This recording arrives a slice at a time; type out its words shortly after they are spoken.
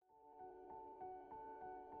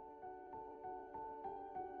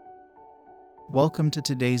Welcome to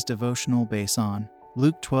today's devotional based on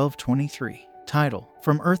Luke 12:23. Title: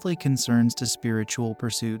 From Earthly Concerns to Spiritual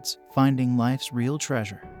Pursuits, Finding Life's Real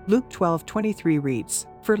Treasure. Luke 12:23 reads,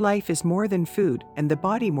 "For life is more than food, and the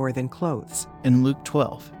body more than clothes." In Luke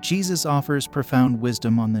 12, Jesus offers profound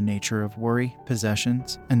wisdom on the nature of worry,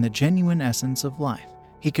 possessions, and the genuine essence of life.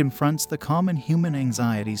 He confronts the common human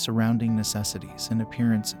anxiety surrounding necessities and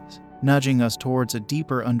appearances, nudging us towards a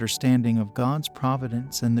deeper understanding of God's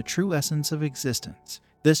providence and the true essence of existence.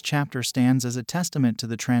 This chapter stands as a testament to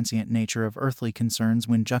the transient nature of earthly concerns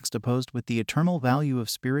when juxtaposed with the eternal value of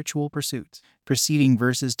spiritual pursuits. Preceding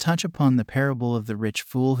verses touch upon the parable of the rich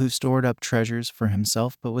fool who stored up treasures for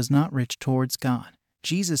himself but was not rich towards God.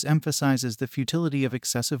 Jesus emphasizes the futility of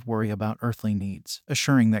excessive worry about earthly needs,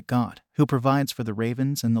 assuring that God, who provides for the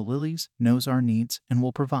ravens and the lilies, knows our needs and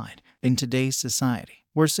will provide. In today's society,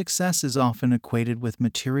 where success is often equated with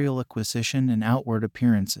material acquisition and outward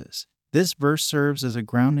appearances, this verse serves as a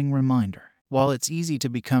grounding reminder. While it's easy to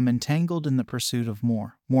become entangled in the pursuit of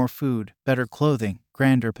more food, better clothing,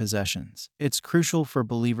 grander possessions, it's crucial for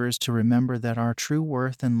believers to remember that our true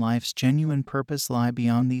worth and life's genuine purpose lie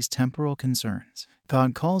beyond these temporal concerns.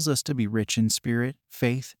 God calls us to be rich in spirit,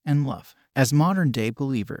 faith, and love. As modern-day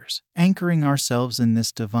believers, anchoring ourselves in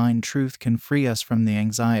this divine truth can free us from the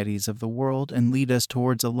anxieties of the world and lead us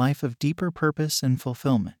towards a life of deeper purpose and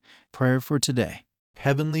fulfillment. Prayer for today.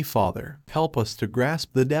 Heavenly Father, help us to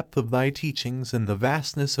grasp the depth of Thy teachings and the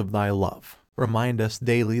vastness of Thy love. Remind us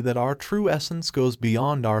daily that our true essence goes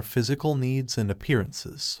beyond our physical needs and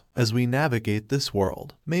appearances. As we navigate this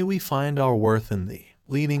world, may we find our worth in Thee,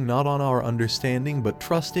 leaning not on our understanding but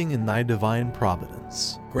trusting in Thy divine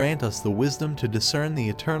providence. Grant us the wisdom to discern the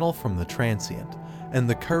eternal from the transient, and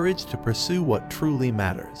the courage to pursue what truly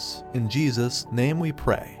matters. In Jesus' name we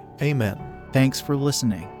pray. Amen. Thanks for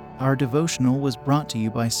listening. Our devotional was brought to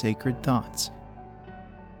you by Sacred Thoughts.